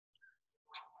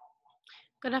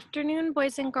Good afternoon,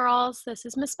 boys and girls. This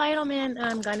is Miss Beidelman, and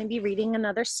I'm going to be reading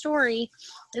another story.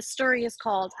 This story is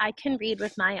called I Can Read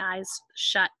with My Eyes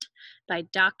Shut by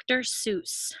Dr.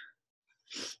 Seuss.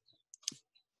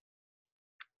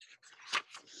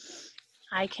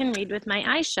 I Can Read with My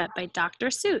Eyes Shut by Dr.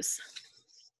 Seuss.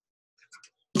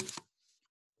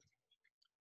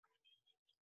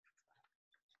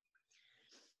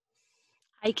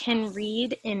 I can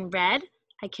read in red.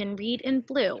 I can read in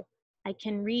blue. I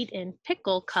can read in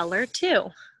pickle color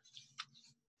too.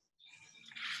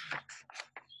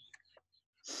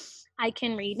 I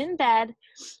can read in bed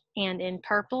and in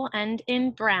purple and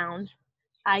in brown.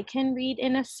 I can read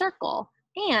in a circle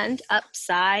and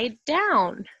upside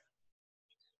down.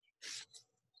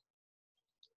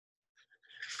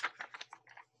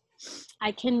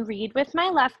 I can read with my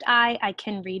left eye. I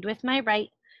can read with my right.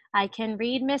 I can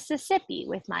read Mississippi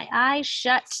with my eyes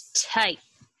shut tight.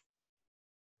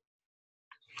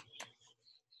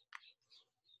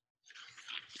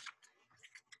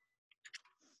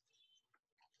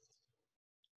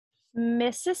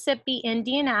 Mississippi,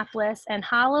 Indianapolis, and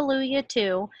Hallelujah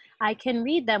too. I can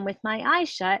read them with my eyes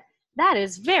shut. That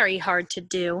is very hard to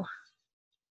do.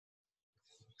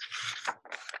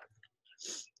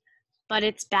 But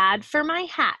it's bad for my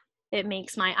hat. It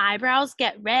makes my eyebrows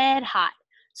get red hot.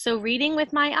 So reading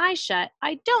with my eyes shut,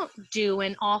 I don't do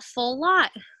an awful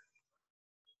lot.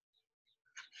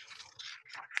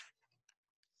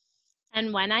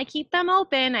 And when I keep them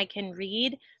open, I can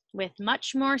read with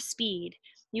much more speed.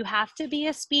 You have to be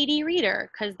a speedy reader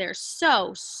because there's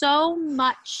so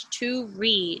much to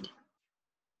read.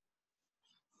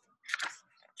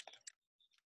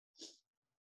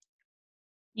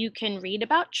 You can read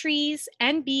about trees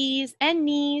and bees and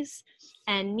knees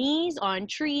on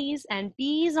trees and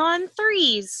bees on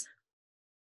threes.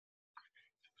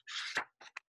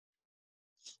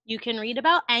 You can read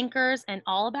about anchors and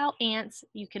all about ants.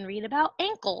 You can read about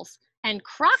ankles and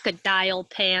crocodile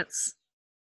pants.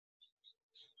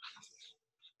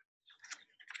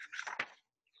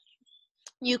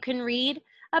 You can read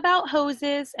about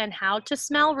hoses and how to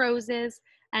smell roses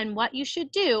and what you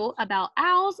should do about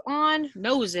owls on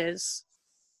noses.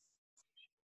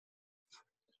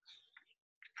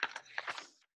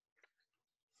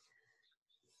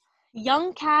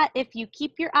 Young cat, if you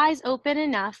keep your eyes open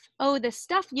enough, oh, the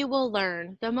stuff you will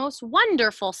learn, the most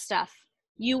wonderful stuff.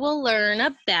 You will learn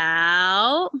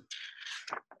about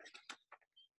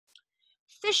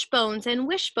fish bones and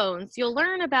wishbones. You'll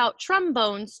learn about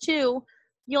trombones too.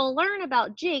 You'll learn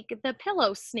about Jake the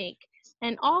pillow snake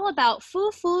and all about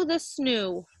Foo-Foo the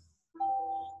snoo.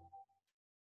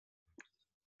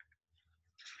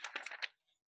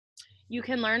 You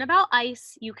can learn about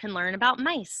ice. You can learn about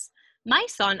mice.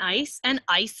 Mice on ice and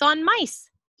ice on mice.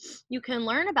 You can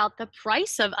learn about the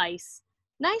price of ice.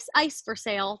 Nice ice for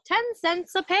sale, 10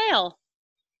 cents a pail.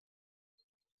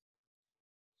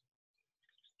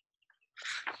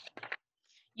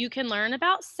 You can learn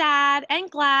about sad and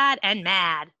glad and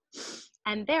mad.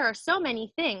 And there are so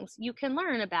many things you can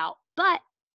learn about, but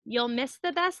you'll miss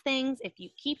the best things if you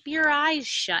keep your eyes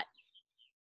shut.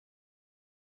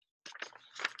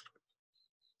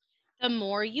 The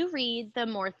more you read, the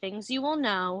more things you will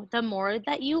know. The more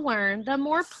that you learn, the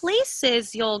more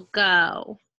places you'll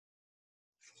go.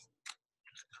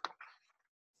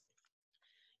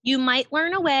 You might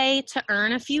learn a way to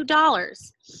earn a few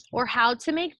dollars, or how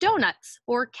to make donuts,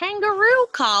 or kangaroo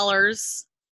collars.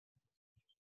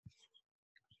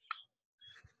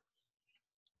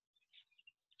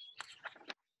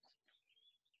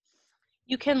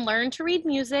 You can learn to read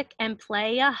music and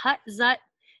play a hut-zut.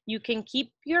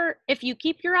 If you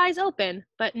keep your eyes open,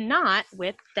 but not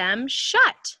with them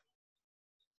shut.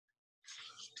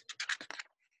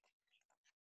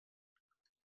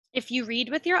 If you read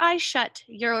with your eyes shut,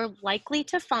 you're likely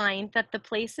to find that the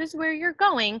places where you're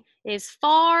going is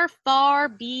far, far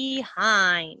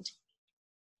behind.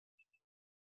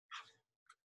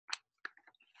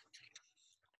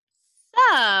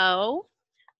 So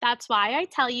that's why I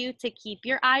tell you to keep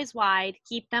your eyes wide,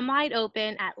 keep them wide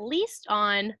open, at least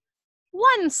on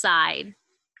one side.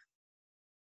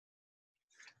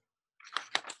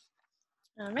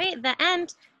 All right, the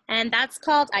end. And that's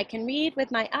called I Can Read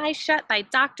with My Eyes Shut by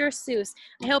Dr. Seuss.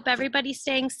 I hope everybody's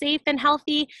staying safe and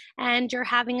healthy and you're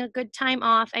having a good time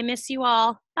off. I miss you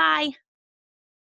all. Bye.